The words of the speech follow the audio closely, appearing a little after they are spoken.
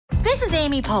This is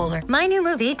Amy Poehler. My new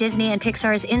movie, Disney and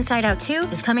Pixar's Inside Out 2,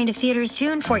 is coming to theaters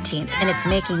June 14th, and it's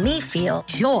making me feel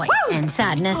joy and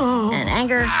sadness and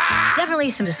anger, definitely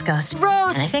some disgust, and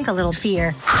I think a little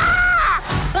fear.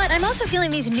 But I'm also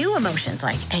feeling these new emotions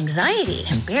like anxiety,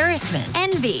 embarrassment,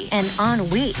 envy, and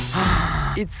ennui.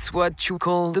 It's what you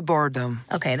call the boredom.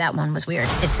 Okay, that one was weird.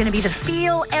 It's gonna be the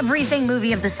feel everything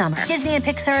movie of the summer. Disney and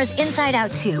Pixar's Inside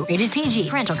Out 2, rated PG,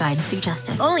 parental guidance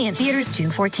suggested. Only in theaters June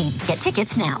 14th. Get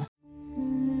tickets now.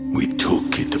 We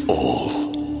took it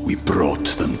all. We brought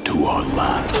them to our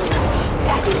land.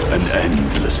 An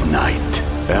endless night,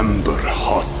 ember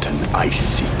hot and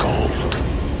icy cold.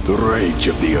 The rage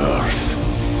of the earth.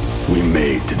 We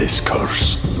made this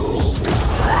curse.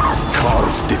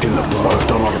 Carved it in the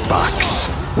blood on our backs.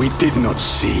 We did not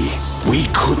see. We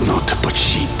could not, but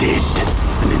she did.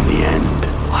 And in the end...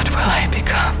 What will I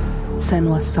become?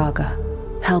 Senua's Saga.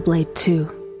 Hellblade 2.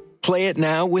 Play it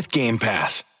now with Game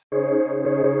Pass.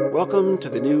 Welcome to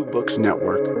the New Books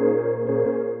Network.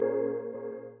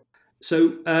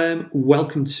 So,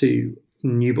 welcome to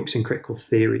New Books in Critical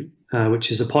Theory,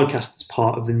 which is a podcast that's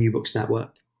part of the New Books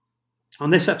Network. On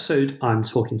this episode, I'm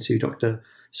talking to Dr.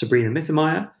 Sabrina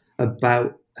Mittermeier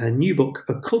about a new book,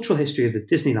 A Cultural History of the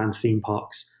Disneyland Theme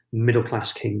Parks, Middle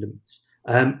Class Kingdoms.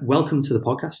 Welcome to the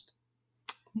podcast.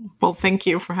 Well, thank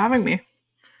you for having me.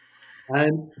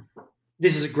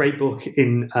 This is a great book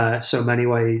in so many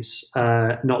ways,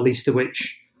 not least of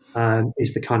which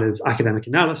is the kind of academic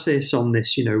analysis on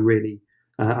this, really,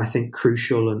 I think,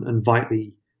 crucial and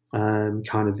vitally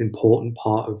kind of important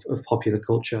part of popular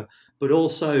culture. But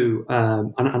also,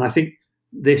 and I think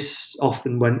this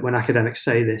often, when academics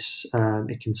say this,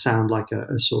 it can sound like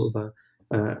a sort of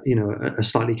a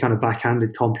slightly kind of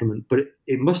backhanded compliment, but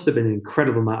it must have been an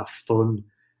incredible amount of fun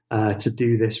to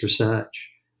do this research.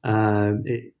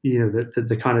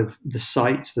 The kind of the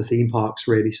sites, the theme parks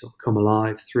really sort of come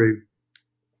alive through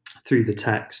the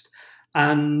text.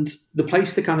 And the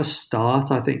place to kind of start,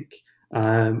 I think,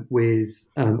 with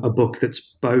a book that's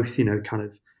both,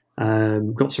 kind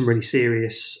of got some really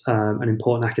serious and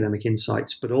important academic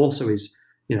insights, but also is,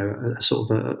 a sort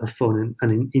of a fun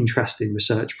and an interesting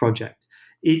research project,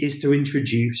 it is to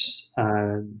introduce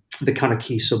the kind of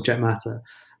key subject matter.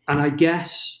 And I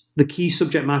guess the key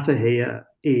subject matter here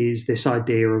is this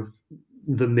idea of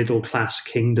the middle class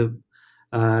kingdom.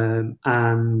 And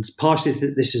partially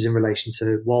this is in relation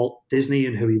to Walt Disney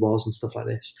and who he was and stuff like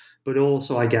this. But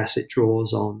also, I guess, it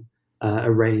draws on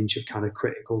a range of kind of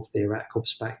critical theoretical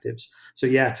perspectives. So,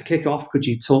 to kick off, could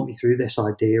you talk me through this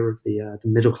idea of the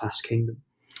middle class kingdom?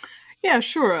 Yeah,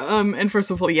 sure. And first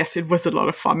of all, yes, it was a lot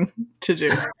of fun to do.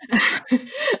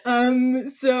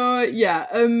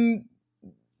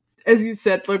 As you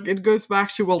said, look, it goes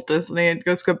back to Walt Disney. It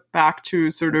goes back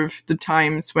to sort of the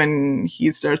times when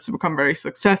he starts to become very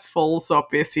successful. So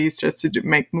obviously he starts to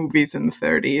make movies in the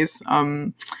 30s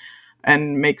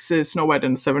and makes Snow White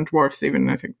and the Seven Dwarfs even,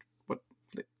 I think,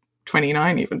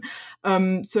 29 even.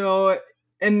 But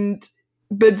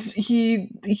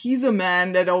he's a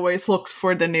man that always looks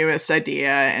for the newest idea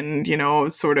and,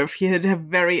 sort of he had a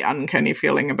very uncanny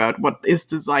feeling about what is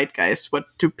the zeitgeist, what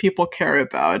do people care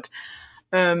about.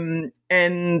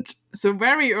 And so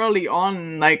very early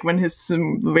on, like when his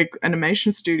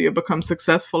animation studio becomes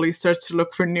successful, he starts to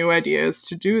look for new ideas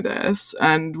to do this.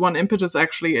 And one impetus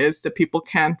actually is that people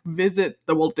can't visit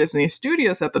the Walt Disney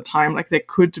Studios at the time. Like they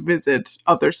could visit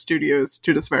other studios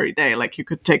to this very day. Like you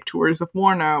could take tours of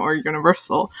Warner or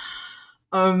Universal.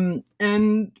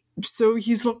 And so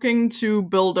he's looking to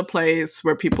build a place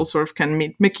where people sort of can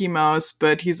meet Mickey Mouse,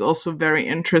 but he's also very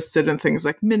interested in things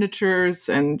like miniatures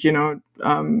and,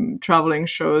 traveling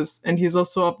shows. And he's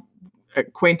also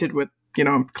acquainted with,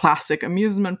 classic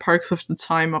amusement parks of the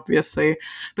time, obviously.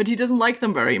 But he doesn't like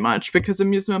them very much because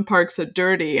amusement parks are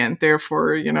dirty and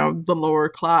therefore, the lower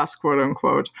class, quote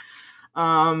unquote.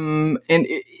 And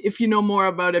if you know more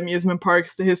about amusement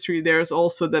parks, the history there is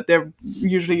also that they're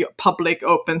usually public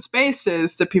open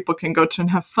spaces that people can go to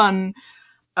and have fun,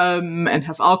 and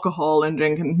have alcohol and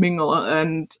drink and mingle.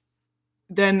 And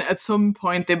then at some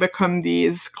point they become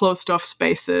these closed off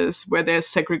spaces where they're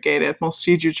segregated,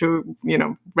 mostly due to,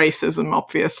 racism,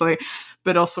 obviously,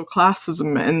 but also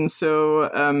classism. And so,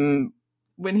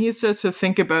 when he starts to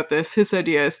think about this, his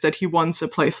idea is that he wants a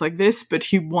place like this, but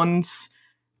he wants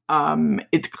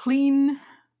it clean,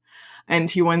 and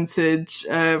he wants it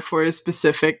for a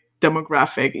specific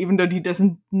demographic, even though he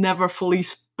doesn't never fully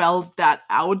spell that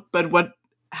out. But what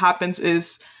happens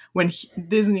is when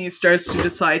Disney starts to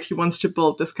decide he wants to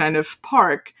build this kind of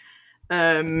park,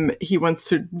 he wants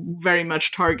to very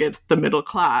much target the middle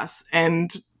class.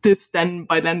 And this then,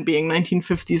 by then being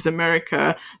 1950s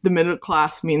America, the middle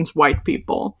class means white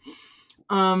people.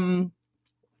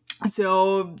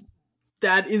 So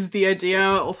that is the idea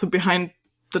also behind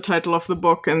the title of the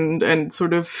book, and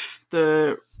sort of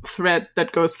the thread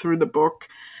that goes through the book,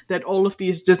 that all of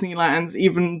these Disneylands,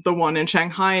 even the one in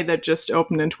Shanghai that just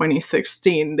opened in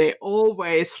 2016, they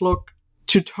always look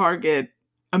to target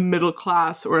a middle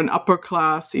class or an upper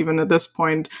class, even at this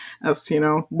point, as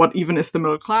what even is the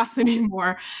middle class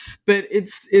anymore. But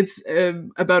it's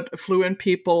about affluent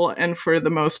people, and for the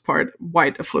most part,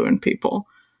 white affluent people.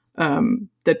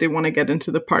 That they want to get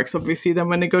into the parks. Obviously, then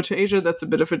when they go to Asia, that's a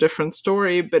bit of a different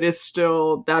story, but it's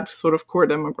still that sort of core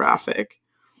demographic.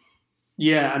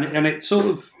 Yeah, and it sort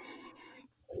of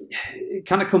it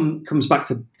kind of comes back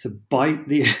to bite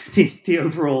the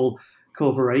overall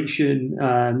corporation,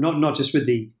 not just with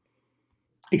the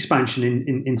expansion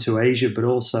into Asia, but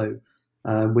also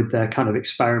with their kind of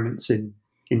experiments in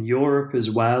Europe as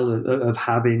well, of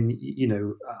having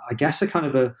I guess a kind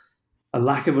of a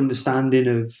lack of understanding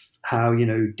of how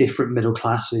different middle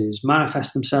classes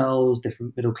manifest themselves,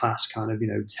 different middle class kind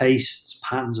of tastes,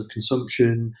 patterns of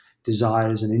consumption,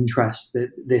 desires and interests,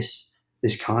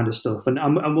 this kind of stuff,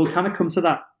 and we'll kind of come to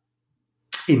that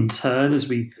in turn as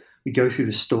we go through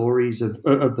the stories of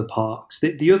the parks.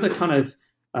 The other kind of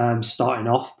starting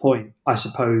off point, I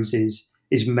suppose,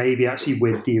 is maybe actually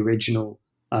with the original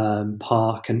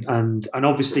park, and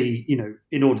obviously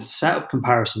in order to set up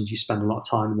comparisons, you spend a lot of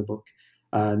time in the book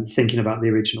thinking about the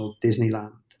original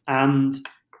Disneyland. And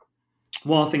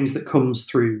one of the things that comes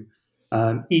through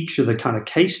each of the kind of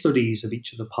case studies of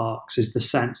each of the parks is the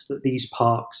sense that these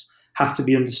parks have to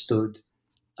be understood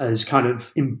as kind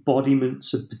of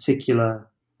embodiments of particular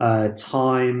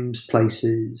times,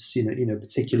 places,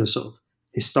 particular sort of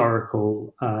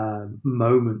historical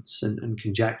moments and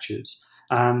conjectures.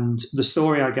 And the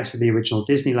story, I guess, of the original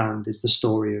Disneyland is the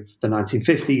story of the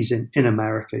 1950s in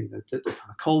America, the kind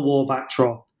of Cold War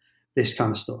backdrop, this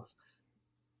kind of stuff.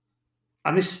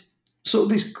 And this sort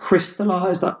of is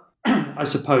crystallized, I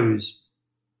suppose,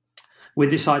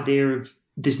 with this idea of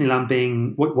Disneyland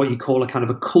being what you call a kind of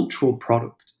a cultural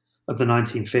product of the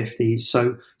 1950s.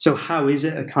 So how is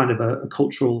it a kind of a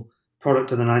cultural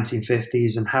product of the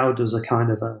 1950s, and how does a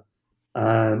kind of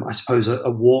I suppose a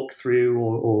walkthrough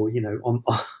or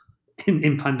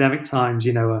in pandemic times,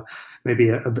 maybe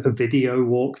a video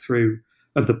walkthrough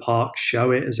of the park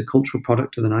show it as a cultural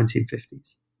product of the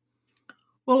 1950s?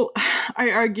 Well, I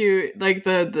argue like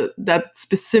that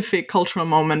specific cultural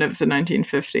moment of the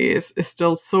 1950s is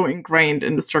still so ingrained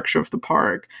in the structure of the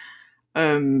park.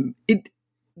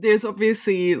 There's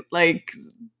obviously like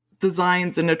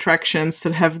designs and attractions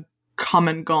that have come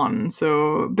and gone.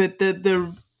 So, but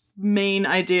the main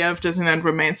idea of Disneyland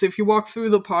remains. So if you walk through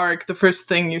the park, the first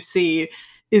thing you see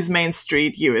is Main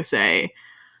Street, USA.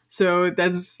 So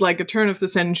that's like a turn of the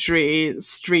century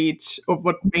street of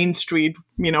what Main Street,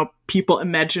 people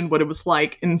imagine what it was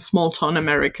like in small town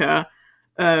America.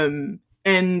 And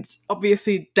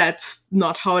obviously that's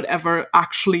not how it ever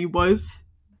actually was,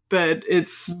 but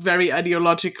it's very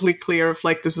ideologically clear of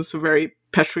like, this is a very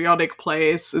patriotic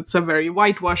place. It's a very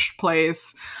whitewashed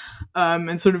place.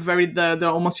 And sort of very the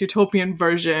almost utopian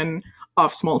version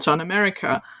of small town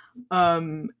America.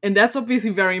 And that's obviously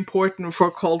very important for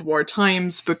Cold War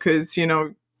times because,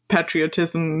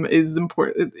 patriotism is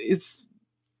important, is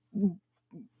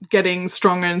getting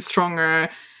stronger and stronger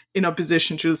in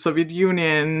opposition to the Soviet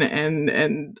Union,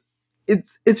 and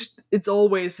it's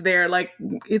always there. Like,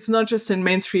 it's not just in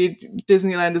Main Street.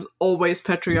 Disneyland is always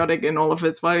patriotic in all of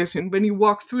its values. And when you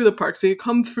walk through the park, so you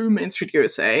come through Main Street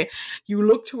USA, you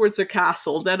look towards a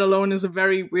castle. That alone is a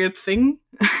very weird thing.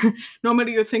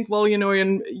 Normally you think, well,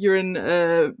 you're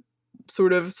in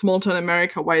sort of small town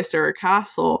America. Why is there a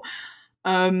castle?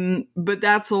 But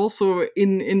that's also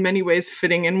in many ways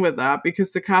fitting in with that,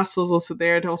 because the castle is also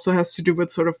there. It also has to do with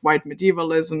sort of white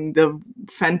medievalism, the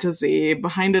fantasy.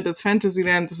 Behind it is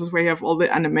Fantasyland. This is where you have all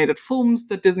the animated films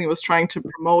that Disney was trying to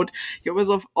promote. You always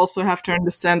also have to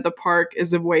understand the park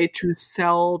is a way to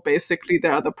sell basically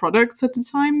their other products at the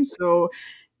time. So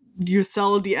you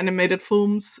sell the animated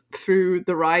films through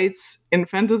the rides in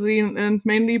Fantasyland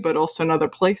mainly, but also in other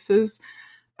places.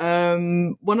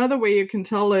 One other way you can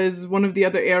tell is one of the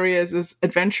other areas is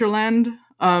Adventureland.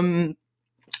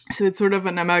 So it's sort of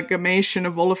an amalgamation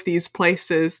of all of these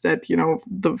places that,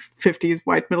 the 50s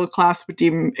white middle class would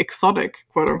deem exotic,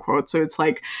 quote unquote. So it's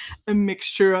like a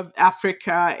mixture of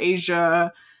Africa,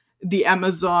 Asia, the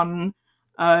Amazon,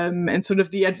 and sort of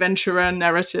the adventurer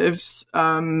narratives,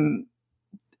 and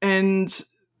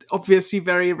obviously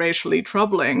very racially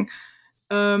troubling.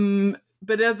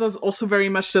 but that was also very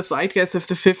much the zeitgeist of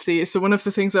the 50s. So one of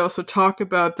the things I also talk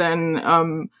about then,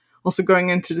 also going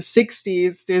into the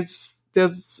 60s,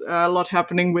 there's a lot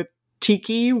happening with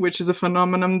tiki, which is a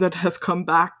phenomenon that has come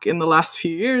back in the last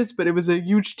few years, but it was a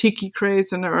huge tiki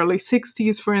craze in the early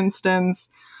 60s, for instance,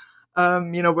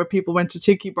 where people went to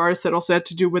tiki bars. That also had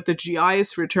to do with the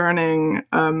GIs returning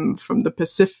from the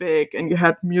Pacific, and you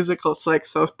had musicals like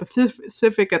South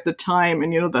Pacific at the time,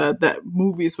 and, the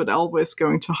movies with Elvis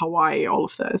going to Hawaii, all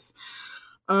of this.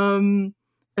 And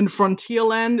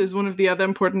Frontierland is one of the other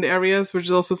important areas, which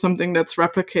is also something that's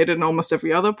replicated in almost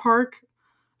every other park.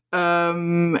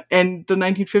 And the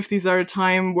 1950s are a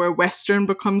time where Western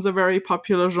becomes a very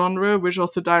popular genre, which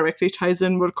also directly ties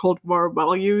in with Cold War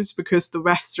values, because the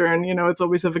Western, it's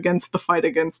always up against the fight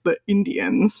against the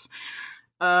Indians.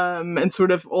 And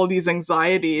sort of all these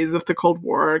anxieties of the Cold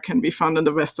War can be found in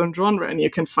the Western genre, and you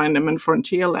can find them in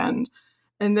Frontierland.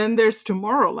 And then there's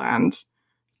Tomorrowland,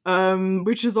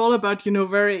 which is all about,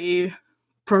 very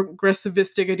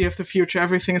progressivistic idea of the future.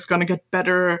 Everything is going to get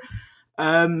better.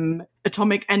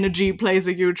 Atomic energy plays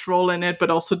a huge role in it,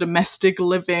 but also domestic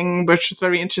living, which is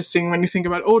very interesting when you think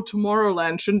about,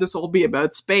 Tomorrowland, shouldn't this all be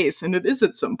about space? And it is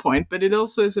at some point, but it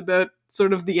also is about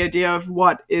sort of the idea of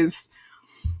what is,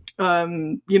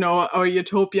 our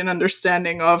utopian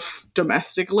understanding of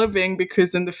domestic living,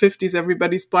 because in the 50s,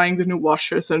 everybody's buying the new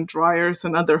washers and dryers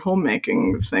and other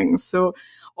homemaking things. So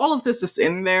all of this is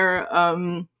in there.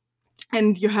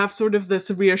 And you have sort of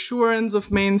this reassurance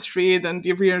of Main Street, and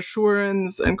the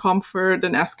reassurance and comfort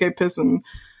and escapism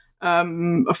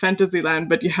of Fantasyland,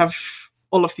 but you have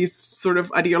all of these sort of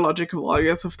ideological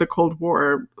values of the Cold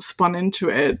War spun into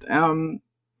it. And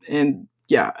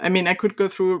yeah, I mean, I could go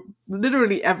through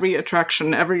literally every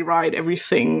attraction, every ride,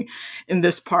 everything in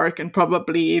this park, and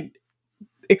probably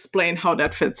explain how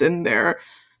that fits in there.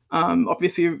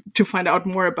 Obviously, to find out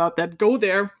more about that, go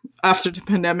there after the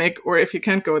pandemic, or if you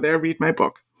can't go there, read my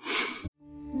book.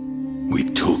 We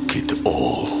took it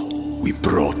all. We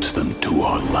brought them to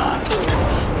our land.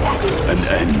 An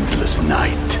endless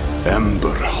night,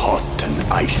 ember hot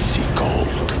and icy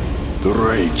cold. The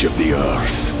rage of the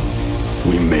earth.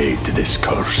 We made this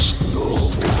curse.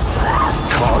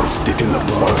 Carved it in the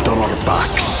blood on our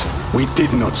backs. We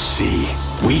did not see.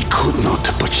 We could not,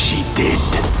 but she did.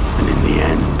 And in the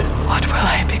end, what will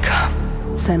I become?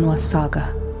 Senua's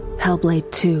Saga, Hellblade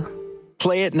 2.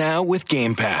 Play it now with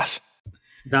Game Pass.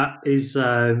 That is,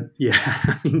 I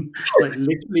mean, like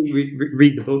literally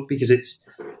read the book, because it's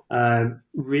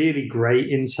really great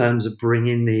in terms of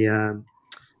bringing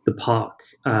the park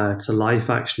to life,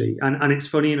 actually. And it's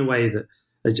funny in a way that,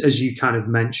 as you kind of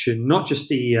mentioned, not just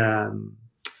the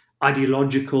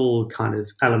ideological kind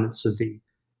of elements of the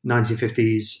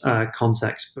 1950s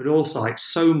context, but also like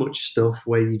so much stuff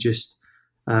where you just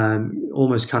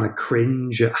almost kind of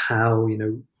cringe at how,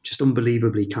 just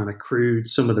unbelievably kind of crude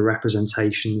some of the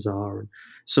representations are, and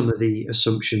some of the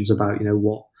assumptions about,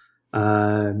 what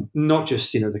not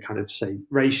just, the kind of, say,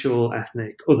 racial,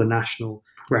 ethnic, other national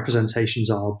representations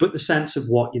are, but the sense of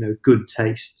what, good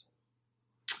taste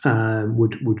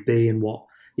would be, and what,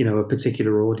 a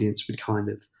particular audience would kind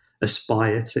of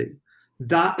aspire to.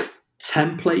 That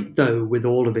template, though, with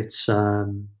all of its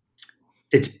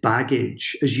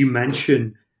baggage, as you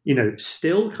mentioned,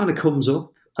 still kind of comes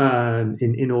up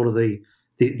in all of the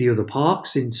other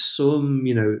parks in some,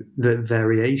 the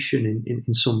variation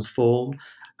in some form.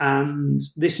 And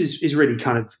this is really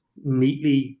kind of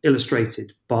neatly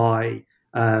illustrated by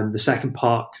the second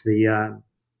park, the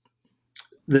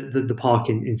park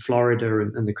in Florida,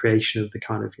 and the creation of the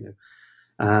kind of,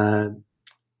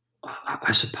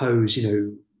 I suppose,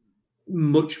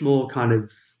 much more kind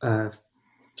of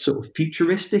sort of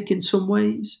futuristic in some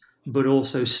ways, but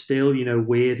also still,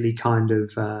 weirdly kind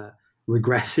of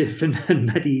regressive and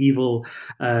medieval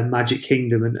Magic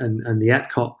Kingdom and the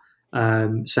Epcot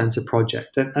Center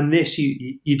project. And this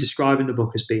you describe in the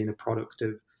book as being a product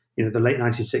of, the late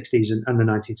 1960s and the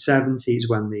 1970s,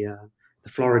 when the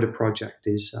Florida project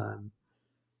is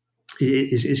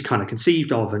kind of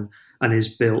conceived of and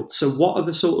is built. So what are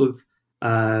the sort of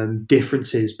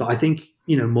differences, but I think,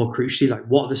 more crucially, like,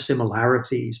 what are the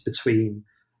similarities between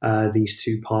these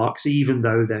two parks, even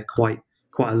though they're quite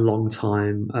a long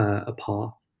time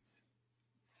apart?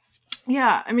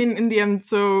 Yeah, I mean, in the end,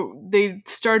 so they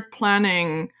start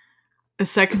planning a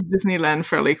second Disneyland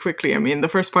fairly quickly. I mean, the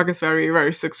first park is very,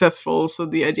 very successful, so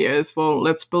the idea is, well,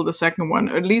 let's build a second one.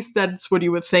 At least that's what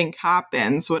you would think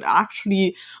happens. What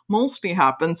actually mostly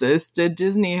happens is that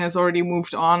Disney has already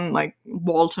moved on, like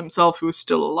Walt himself, who's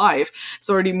still alive, has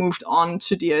already moved on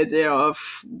to the idea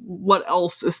of what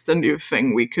else is the new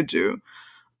thing we could do.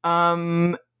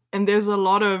 And there's a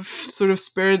lot of sort of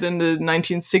spirit in the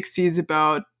 1960s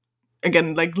about,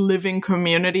 again, like living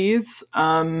communities.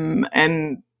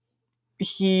 And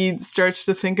he starts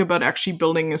to think about actually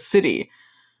building a city,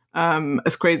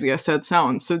 as crazy as that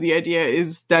sounds. So the idea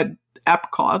is that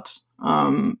Epcot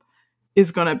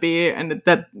is going to be, and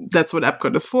that's what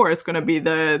Epcot is for, it's going to be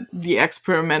the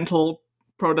experimental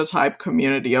prototype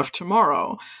community of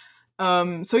tomorrow.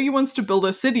 So he wants to build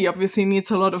a city, obviously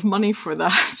needs a lot of money for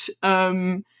that.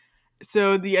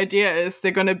 So the idea is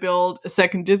they're going to build a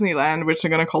second Disneyland, which they're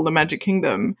going to call the Magic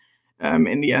Kingdom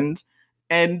in the end.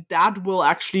 And that will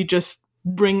actually just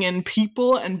bring in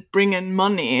people and bring in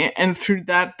money. And through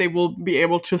that, they will be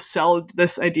able to sell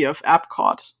this idea of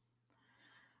Epcot.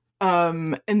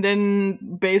 And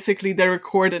then basically they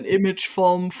record an image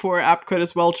film for Epcot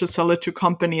as well to sell it to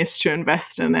companies to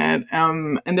invest in it.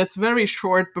 And that's very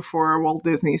short before Walt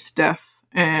Disney's death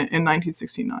in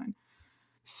 1969.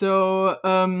 So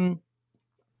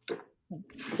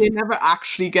they never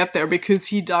actually get there because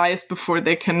he dies before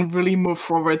they can really move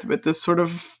forward with this sort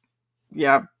of,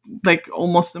 like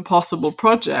almost impossible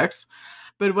project.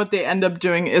 But what they end up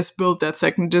doing is build that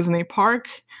second Disney park.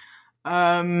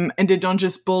 And they don't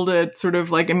just build it sort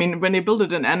of like, I mean, when they build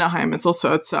it in Anaheim, it's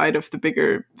also outside of the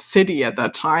bigger city at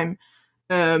that time.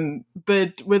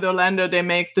 But with Orlando, they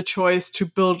make the choice to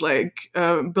build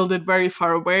it very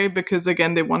far away because,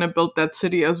 again, they want to build that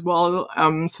city as well.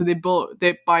 So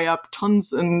they buy up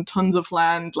tons and tons of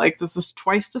land. Like, this is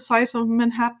twice the size of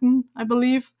Manhattan, I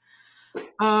believe.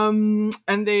 And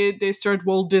they start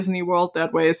Walt Disney World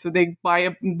that way. So they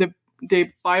buy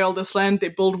all this land. They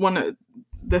build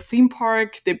the theme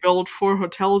park. They build 4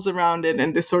 hotels around it,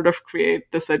 and they sort of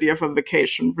create this idea of a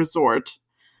vacation resort,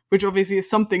 which obviously is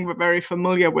something we're very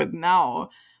familiar with now,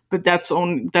 but that's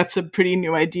a pretty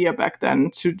new idea back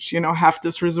then to, have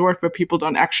this resort where people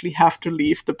don't actually have to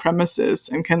leave the premises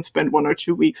and can spend 1 or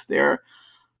 2 weeks there.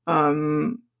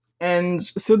 And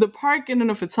so the park in and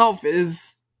of itself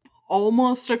is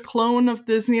almost a clone of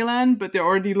Disneyland, but they're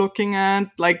already looking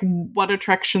at like what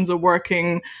attractions are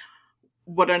working,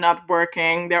 what are not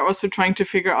working. They're also trying to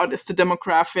figure out, is the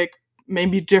demographic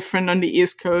maybe different on the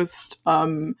East Coast?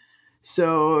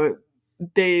 So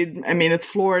it's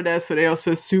Florida, so they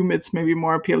also assume it's maybe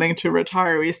more appealing to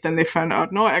retirees. Then they found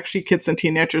out, no, actually kids and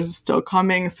teenagers are still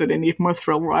coming, so they need more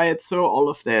thrill rides. So all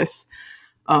of this.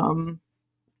 And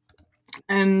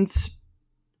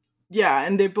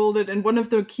they build it. And one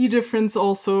of the key difference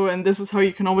also, and this is how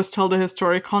you can always tell the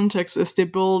historic context, is they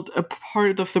build a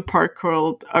part of the park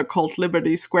called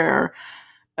Liberty Square,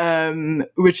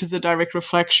 which is a direct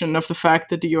reflection of the fact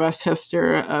that the U.S. has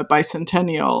their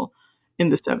bicentennial in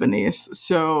the 70s.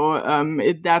 So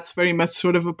that's very much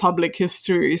sort of a public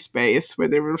history space where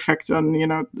they reflect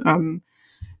on,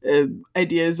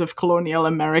 ideas of colonial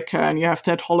America. And you have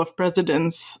that Hall of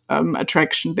Presidents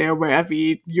attraction there where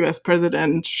every U.S.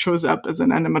 president shows up as an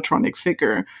animatronic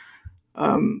figure,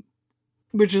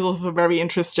 which is also very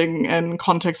interesting in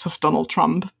context of Donald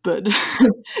Trump. But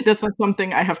that's not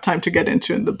something I have time to get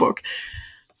into in the book.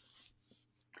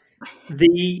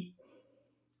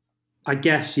 I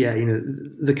guess,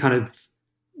 the kind of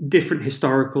different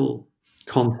historical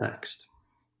context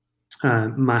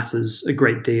matters a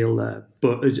great deal there.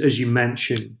 But as you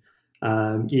mentioned,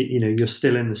 you're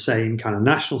still in the same kind of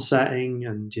national setting,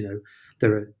 and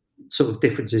there are sort of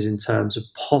differences in terms of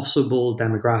possible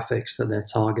demographics that they're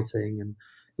targeting, and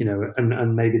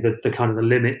and maybe the kind of the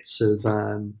limits of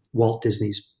Walt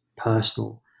Disney's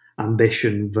personal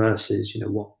ambition versus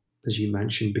what, as you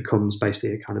mentioned, becomes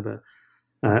basically a kind of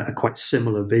a quite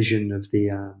similar vision of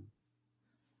the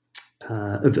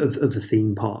of the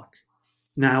theme park.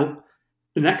 Now,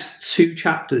 the next 2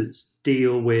 chapters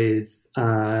deal with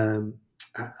I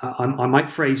might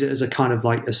phrase it as a kind of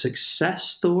like a success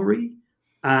story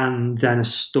and then a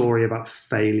story about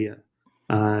failure.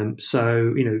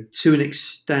 So to an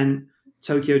extent,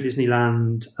 Tokyo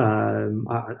Disneyland,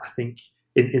 I think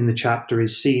in the chapter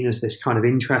is seen as this kind of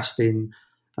interesting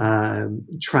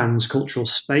transcultural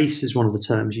space is one of the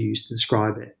terms you use to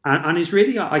describe it, and is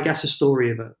really, I guess, a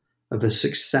story of a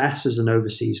success as an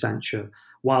overseas venture.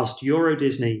 Whilst Euro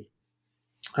Disney,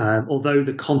 although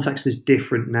the context is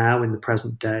different now in the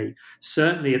present day,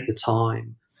 certainly at the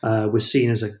time was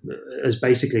seen as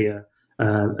basically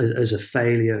as a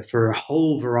failure for a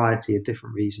whole variety of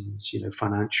different reasons.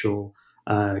 Financial,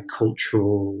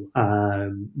 cultural,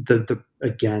 the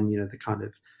kind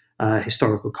of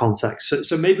historical context.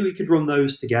 So maybe we could run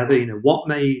those together. What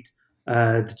made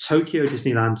the Tokyo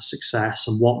Disneyland a success,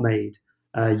 and what made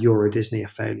Euro Disney a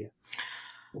failure?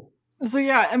 So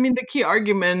the key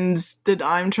argument that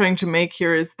I'm trying to make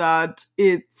here is that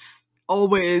it's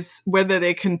always whether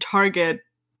they can target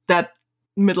that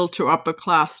middle to upper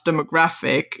class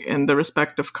demographic in the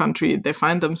respective country they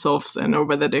find themselves in, or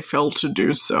whether they fail to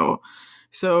do so.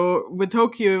 So with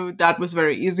Tokyo, that was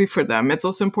very easy for them. It's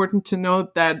also important to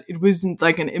note that it wasn't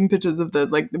like an impetus of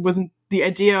it wasn't the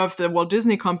idea of the Walt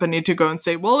Disney Company to go and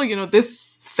say, well,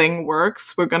 this thing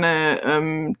works, we're going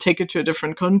to take it to a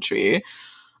different country.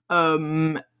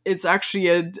 It's actually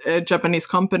a Japanese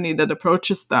company that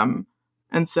approaches them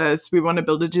and says, we want to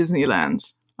build a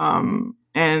Disneyland.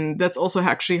 And that's also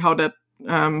actually how that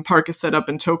park is set up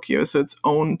in Tokyo. So it's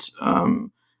owned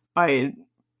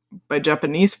by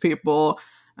Japanese people,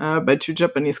 by two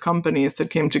Japanese companies that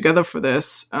came together for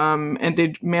this, and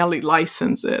they merely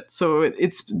license it. So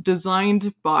it's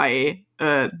designed by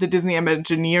the Disney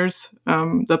Imagineers.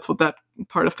 That's what that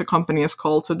part of the company is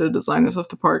called, so the designers of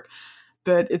the park.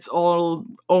 But it's all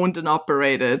owned and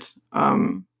operated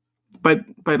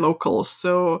by locals.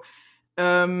 So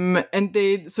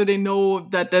they know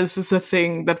that this is a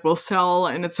thing that will sell,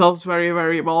 and it sells very,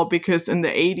 very well, because in the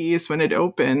 80s, when it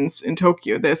opens in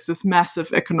Tokyo, there's this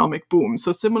massive economic boom.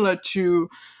 So similar to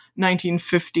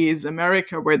 1950s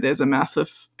America, where there's a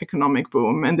massive economic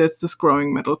boom and there's this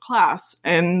growing middle class,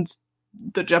 and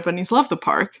the Japanese love the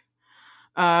park.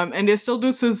 And they still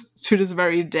do so to this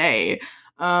very day.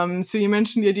 So you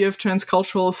mentioned the idea of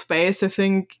transcultural space. I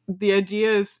think the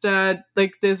idea is that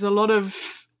there's a lot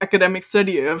of academic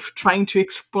study of trying to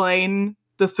explain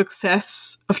the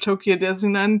success of Tokyo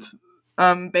Disneyland,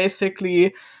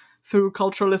 basically through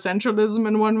cultural essentialism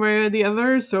in one way or the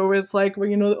other. So it's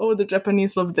the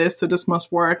Japanese love this, so this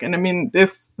must work. And I mean,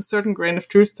 there's a certain grain of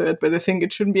truth to it, but I think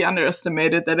it shouldn't be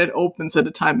underestimated that it opens at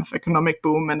a time of economic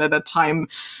boom, and at a time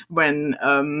when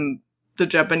the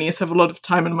Japanese have a lot of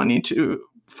time and money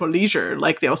for leisure.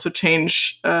 They also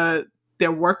change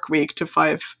their work week to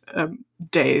 5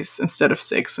 days instead of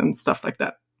 6 and stuff like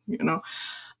that,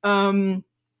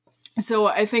 So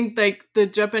I think the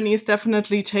Japanese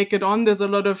definitely take it on. There's a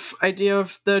lot of idea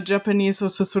of the Japanese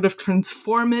also sort of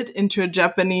transform it into a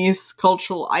Japanese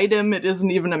cultural item. It isn't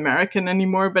even American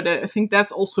anymore, but I think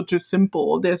that's also too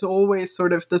simple. There's always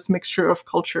sort of this mixture of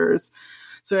cultures.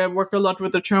 So I work a lot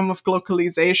with the term of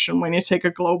globalization, when you take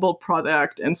a global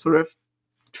product and sort of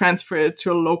transfer it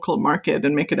to a local market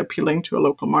and make it appealing to a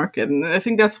local market. And I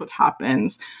think that's what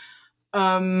happens.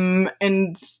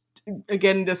 And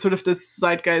again, there's sort of this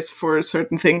zeitgeist for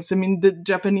certain things. I mean, the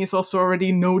Japanese also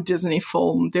already know Disney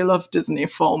film. They love Disney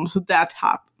film. So that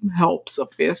helps,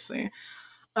 obviously.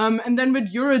 And then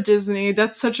with Euro Disney,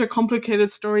 that's such a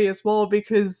complicated story as well,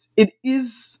 because it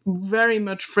is very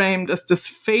much framed as this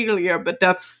failure, but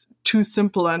that's too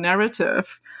simple a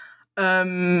narrative.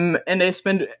 And I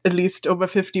spent at least over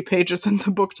 50 pages in the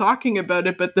book talking about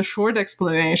it. But the short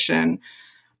explanation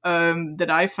that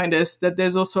I find is that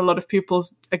there's also a lot of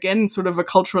people's, again, sort of a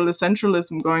cultural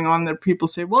essentialism going on, that people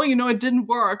say, well, it didn't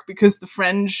work because the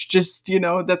French just,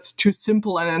 that's too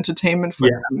simple an entertainment for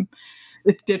them.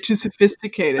 They're too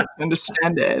sophisticated to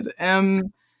understand it,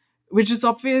 which is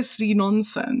obviously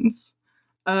nonsense.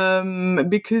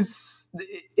 Because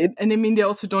they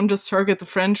also don't just target the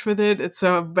French with it. It's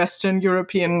a Western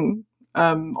European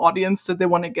audience that they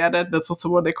want to get at. That's also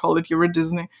what they call it, Euro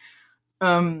Disney,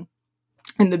 in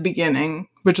the beginning,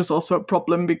 which is also a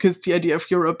problem, because the idea of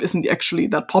Europe isn't actually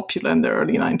that popular in the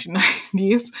early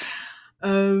 1990s.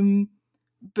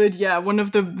 But yeah, one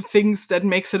of the things that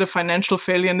makes it a financial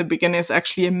failure in the beginning is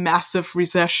actually a massive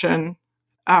recession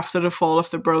after the fall of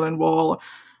the Berlin Wall.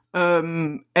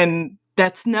 And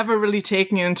that's never really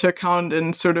taken into account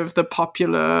in sort of the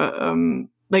popular,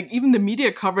 even the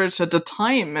media coverage at the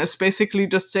time is basically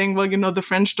just saying, well, the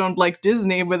French don't like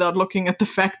Disney, without looking at the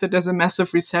fact that there's a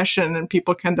massive recession and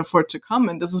people can't afford to come.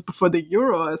 And this is before the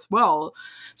euro as well.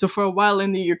 So for a while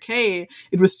in the UK,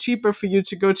 it was cheaper for you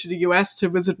to go to the US to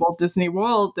visit Walt Disney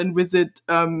World than visit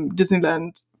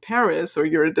Disneyland Paris, or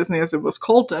Euro Disney as it was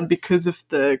called then, because of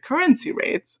the currency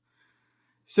rates.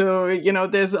 So,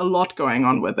 there's a lot going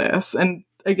on with this. And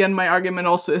again, my argument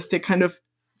also is they kind of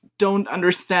don't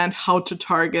understand how to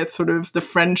target sort of the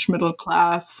French middle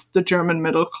class, the German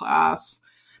middle class,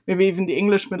 maybe even the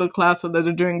English middle class, so that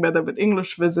they're doing better with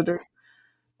English visitors.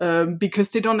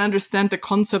 Because they don't understand the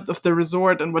concept of the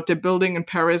resort, and what they're building in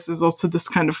Paris is also this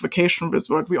kind of vacation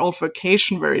resort. We all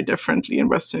vacation very differently in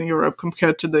Western Europe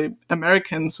compared to the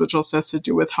Americans, which also has to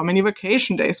do with how many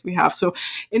vacation days we have. So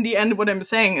in the end, what I'm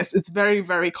saying is it's very,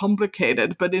 very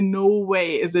complicated, but in no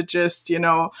way is it just,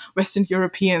 Western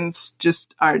Europeans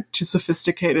just are too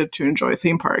sophisticated to enjoy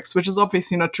theme parks, which is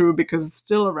obviously not true, because it's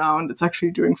still around. It's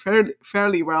actually doing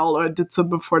fairly well, or it did so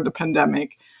before the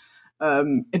pandemic.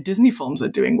 And Disney films are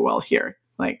doing well here.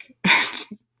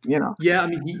 Yeah, I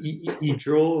mean, you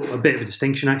draw a bit of a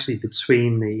distinction actually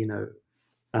between the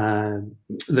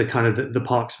kind of the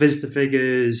park's visitor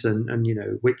figures and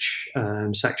which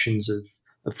sections of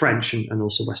French and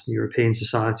also Western European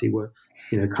society were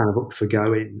kind of up for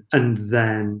going, and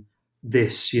then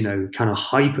this kind of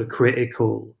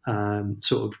hypercritical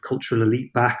sort of cultural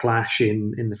elite backlash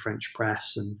in the French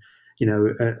press, and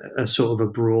a sort of a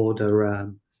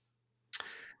broader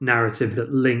narrative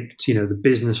that linked the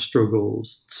business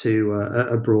struggles to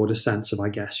a broader sense of, I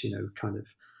guess, kind of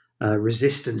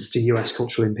resistance to US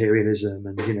cultural imperialism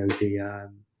and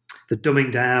the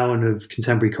dumbing down of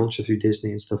contemporary culture through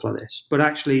Disney and stuff like this. But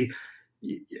actually,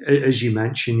 as you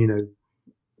mentioned,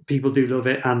 people do love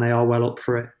it and they are well up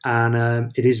for it,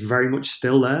 and it is very much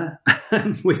still there,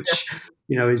 which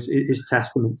is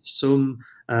testament to some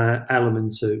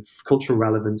elements of cultural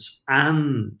relevance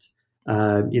and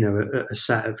a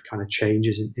set of kind of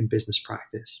changes in business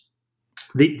practice.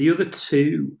 The other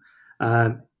two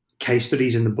case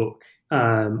studies in the book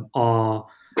are,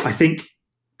 I think,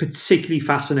 particularly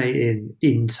fascinating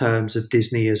in terms of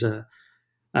Disney as a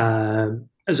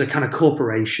kind of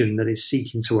corporation that is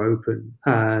seeking to open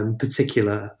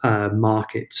particular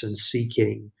markets and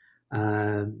seeking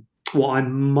what I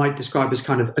might describe as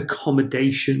kind of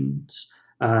accommodations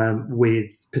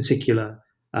with particular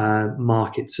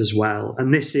markets as well.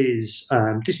 And this is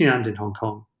Disneyland in Hong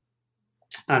Kong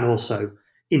and also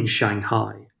in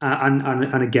Shanghai.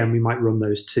 And again, we might run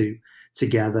those two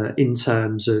together in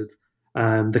terms of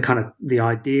the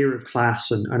idea of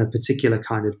class and a particular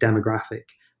kind of demographic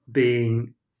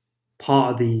being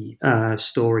part of the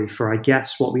story for, I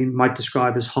guess, what we might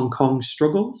describe as Hong Kong's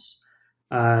struggles,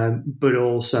 but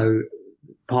also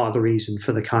part of the reason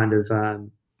for the kind of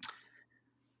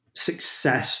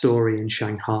success story in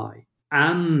Shanghai.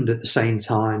 And at the same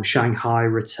time, Shanghai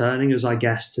returning as, I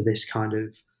guess, to this kind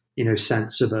of,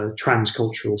 sense of a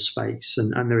transcultural space.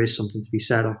 And there is something to be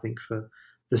said, I think, for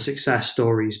the success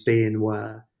stories being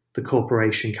where the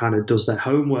corporation kind of does their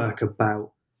homework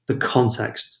about the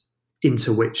context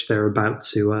into which they're about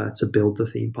to build the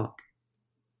theme park.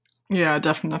 Yeah,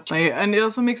 definitely. And it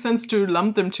also makes sense to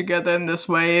lump them together in this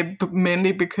way,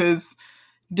 mainly because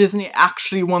Disney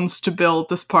actually wants to build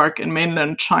this park in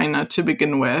mainland China to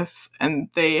begin with, and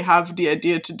they have the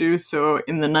idea to do so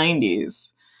in the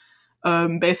 90s,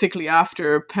 basically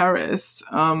after Paris.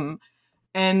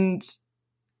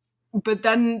 But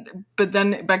then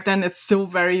back then it's still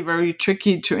very, very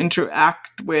tricky to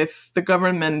interact with the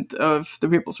government of the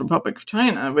People's Republic of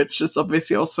China, which is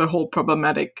obviously also a whole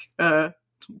problematic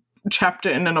chapter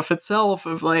in and of itself,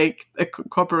 of like a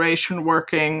corporation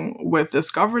working with this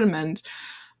government.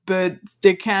 But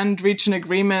they can't reach an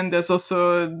agreement. There's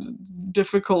also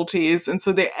difficulties. And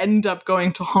so they end up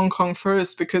going to Hong Kong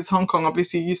first, because Hong Kong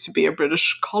obviously used to be a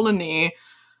British colony.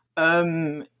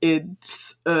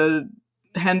 It's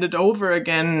handed over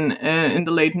again in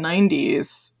the late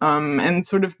 90s. And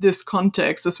sort of this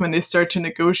context is when they start to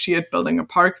negotiate building a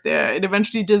park there. It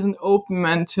eventually doesn't open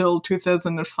until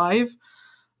 2005.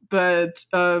 But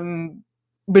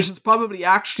which is probably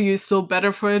actually still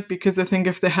better for it, because I think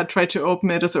if they had tried to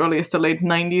open it as early as the late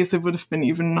 90s, it would have been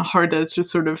even harder to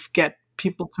sort of get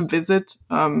people to visit.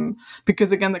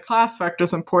 Because again, the class factor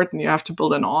is important. You have to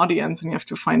build an audience and you have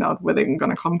to find out where they're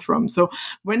going to come from. So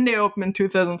when they opened in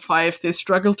 2005, they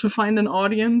struggled to find an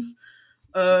audience.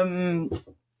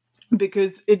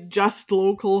 Because just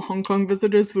local Hong Kong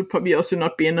visitors would probably also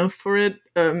not be enough for it.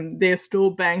 They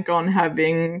still bank on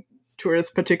having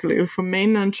tourists, particularly from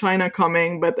mainland China,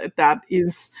 coming, but that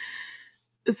is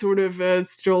sort of a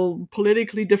still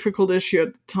politically difficult issue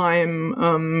at the time.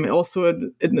 Also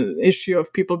an issue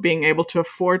of people being able to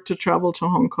afford to travel to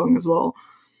Hong Kong as well.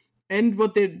 And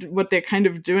what they're kind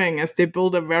of doing is they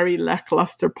build a very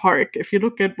lackluster park. If you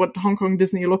look at what Hong Kong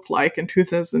Disney looked like in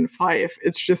 2005,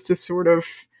 it's just a sort of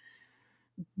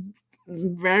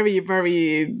very,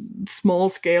 very small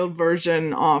scale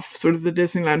version of sort of the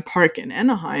Disneyland park in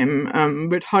Anaheim,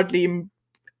 with hardly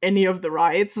any of the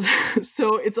rides.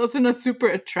 So it's also not super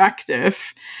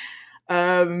attractive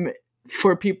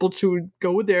for people to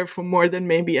go there for more than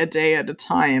maybe a day at a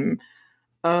time.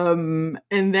 And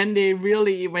then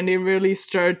when they really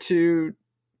start to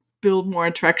build more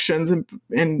attractions and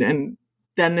then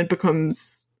it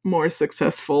becomes more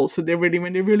successful. So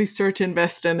when they really start to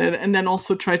invest in it, and then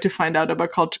also try to find out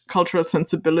about cultural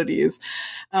sensibilities,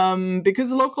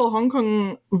 because local Hong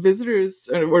Kong visitors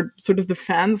or sort of the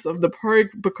fans of the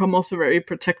park become also very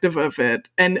protective of it.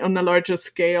 And on a larger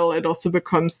scale, it also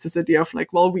becomes this idea of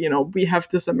like, well, we have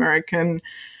this American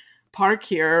park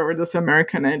here, or this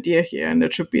American idea here, and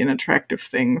it should be an attractive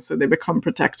thing. So they become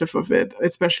protective of it,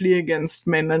 especially against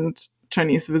mainland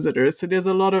Chinese visitors. So there's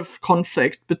a lot of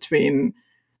conflict between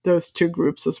those two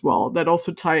groups as well that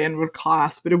also tie in with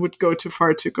class, but it would go too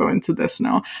far to go into this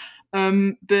now.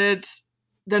 But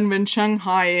then when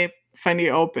Shanghai finally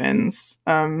opens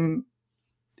in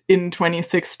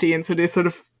 2016, so they sort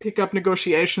of pick up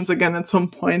negotiations again at some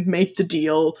point, make the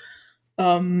deal,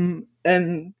 and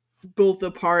build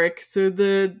the park. So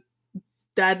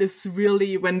that is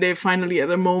really when they finally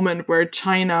at a moment where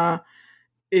China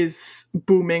is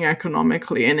booming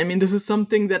economically. And I mean, this is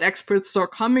something that experts saw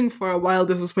coming for a while.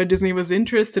 This is why Disney was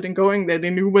interested in going there. They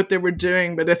knew what they were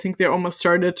doing, but I think they almost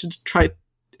started to try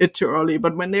it too early.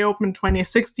 But when they opened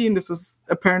 2016, this is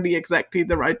apparently exactly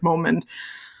the right moment,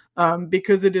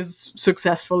 because it is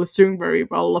successful. It's doing very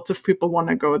well. Lots of people want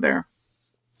to go there.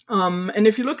 And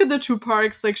if you look at the two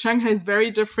parks, like Shanghai is very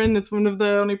different. It's one of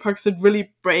the only parks that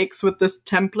really breaks with this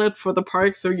template for the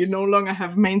park. So you no longer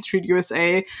have Main Street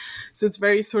USA. So it's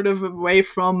very sort of away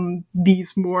from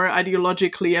these more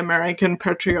ideologically American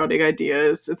patriotic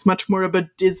ideas. It's much more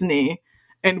about Disney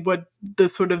and what the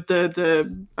sort of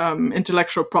the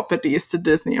intellectual properties that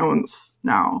Disney owns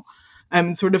now.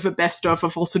 Sort of a best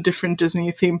of also different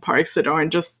Disney theme parks that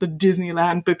aren't just the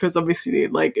Disneyland, because obviously,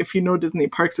 like, if you know Disney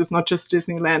parks, it's not just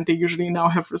Disneyland. They usually now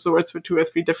have resorts with 2 or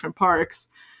 3 different parks,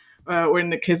 or in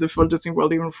the case of Walt Disney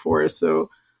World, even 4. So,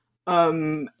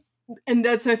 and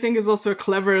that's, I think, is also a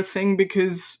clever thing,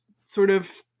 because sort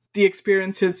of the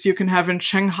experiences you can have in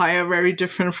Shanghai are very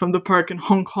different from the park in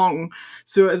Hong Kong.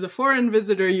 So as a foreign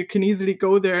visitor, you can easily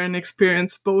go there and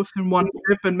experience both in one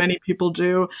trip, and many people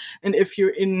do. And if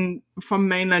you're from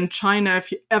mainland China,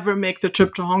 if you ever make the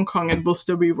trip to Hong Kong, it will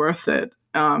still be worth it.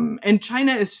 And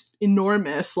China is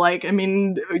enormous. Like, I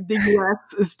mean, the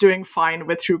US is doing fine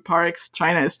with 2 parks.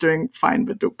 China is doing fine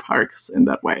with 2 parks in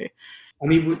that way. I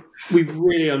mean, we've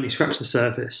really only scratched the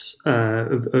surface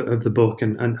of the book,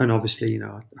 and obviously,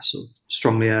 I sort of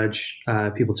strongly urge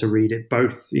people to read it,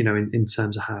 both, in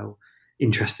terms of how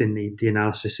interesting the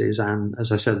analysis is, and,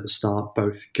 as I said at the start,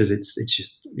 both because it's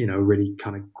just, a really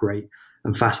kind of great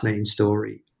and fascinating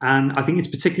story. And I think it's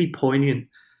particularly poignant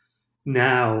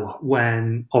now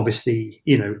when, obviously,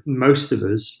 most of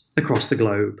us across the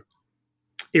globe,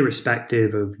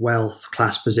 irrespective of wealth,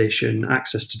 class position,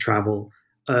 access to travel,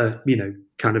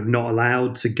 kind of not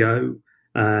allowed to go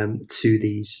to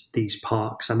these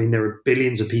parks. I mean, there are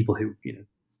billions of people who,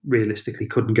 realistically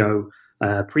couldn't go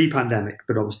pre-pandemic,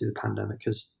 but obviously the pandemic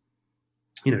has,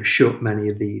 shut many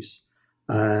of these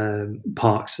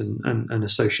parks and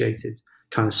associated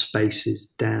kind of spaces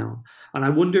down. And I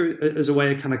wonder, as a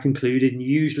way of kind of concluding,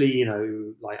 usually,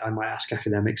 like I might ask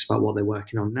academics about what they're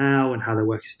working on now and how their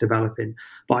work is developing,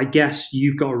 but I guess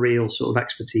you've got a real sort of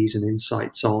expertise and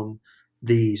insights on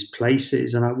these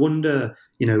places, and I wonder,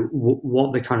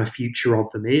 what the kind of future of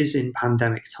them is in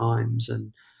pandemic times,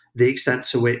 and the extent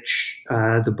to which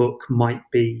the book might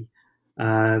be,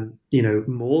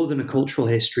 more than a cultural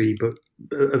history, but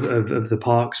of the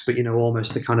parks, but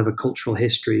almost the kind of a cultural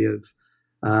history of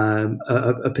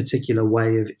a particular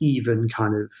way of even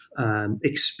kind of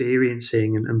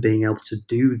experiencing and being able to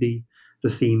do the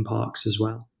theme parks as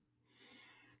well.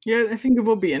 Yeah, I think it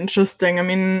will be interesting. I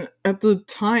mean, at the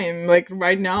time, like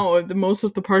right now, most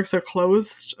of the parks are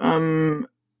closed.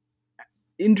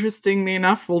 Interestingly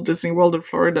enough, Walt Disney World in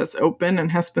Florida is open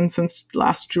and has been since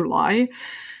last July.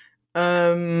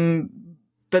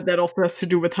 But that also has to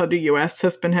do with how the US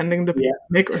has been handling the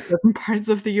pandemic, or certain parts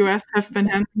of the US have been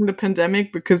handling the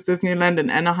pandemic, because Disneyland in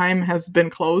Anaheim has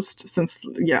been closed since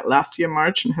last year,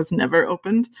 March, and has never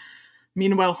opened.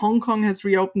 Meanwhile, Hong Kong has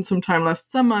reopened sometime last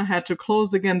summer, had to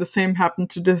close again. The same happened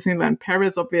to Disneyland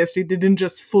Paris. Obviously, they didn't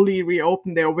just fully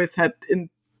reopen. They always had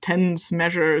intense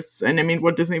measures. And I mean,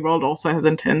 Walt Disney World also has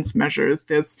intense measures.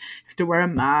 You have to wear a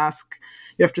mask.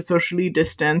 You have to socially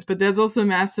distance. But that's also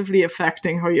massively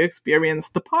affecting how you experience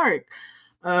the park.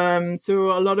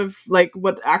 So a lot of like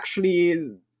what actually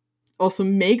also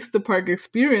makes the park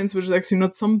experience, which is actually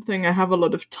not something I have a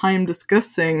lot of time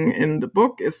discussing in the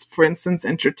book, is, for instance,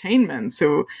 entertainment.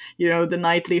 So, the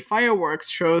nightly fireworks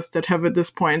shows that have at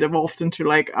this point evolved into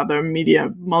like other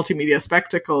multimedia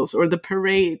spectacles, or the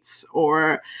parades,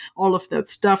 or all of that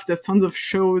stuff. There's tons of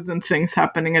shows and things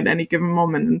happening at any given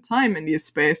moment in time in these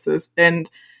spaces. And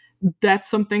that's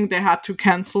something they had to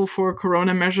cancel for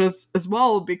corona measures as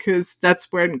well, because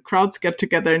that's when crowds get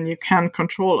together and you can't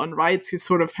control. On rides, you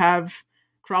sort of have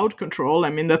crowd control.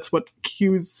 I mean, that's what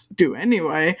queues do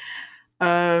anyway.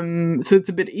 So it's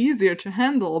a bit easier to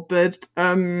handle, but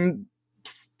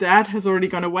that has already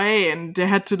gone away, and they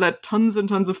had to let tons and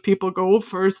tons of people go,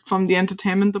 first from the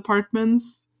entertainment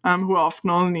departments, who are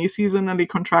often only seasonally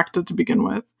contracted to begin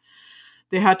with.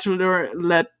 They had to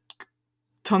let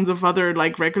tons of other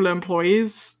like regular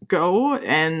employees go,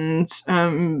 and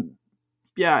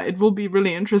it will be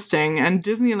really interesting. And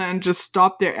Disneyland just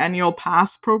stopped their annual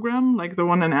pass program, like the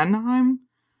one in Anaheim.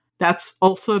 That's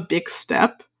also a big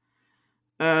step.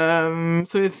 So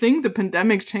I think the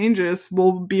pandemic changes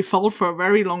will be felt for a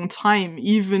very long time,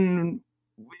 even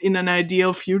in an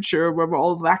ideal future where we're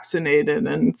all vaccinated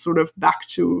and sort of back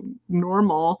to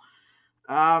normal.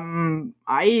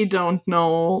 I don't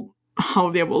know how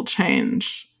they will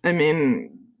change. I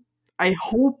mean, I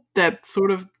hope that sort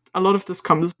of a lot of this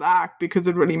comes back because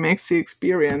it really makes the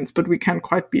experience, but we can't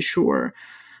quite be sure,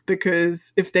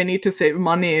 because if they need to save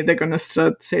money, they're going to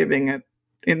start saving it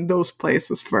in those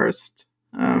places first.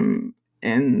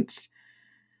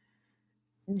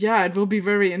 It will be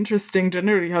very interesting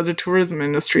generally how the tourism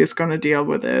industry is going to deal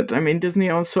with it. I mean, Disney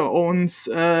also owns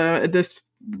this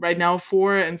right now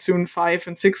 4 and soon 5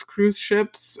 and 6 cruise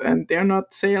ships, and they're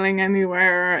not sailing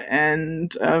anywhere.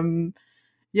 And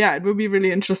it will be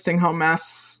really interesting how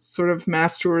mass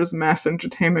tourism, mass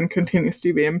entertainment continues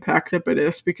to be impacted by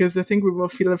this, because I think we will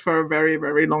feel it for a very,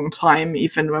 very long time,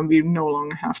 even when we no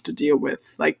longer have to deal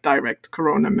with like direct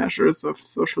corona measures of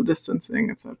social distancing,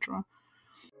 etc.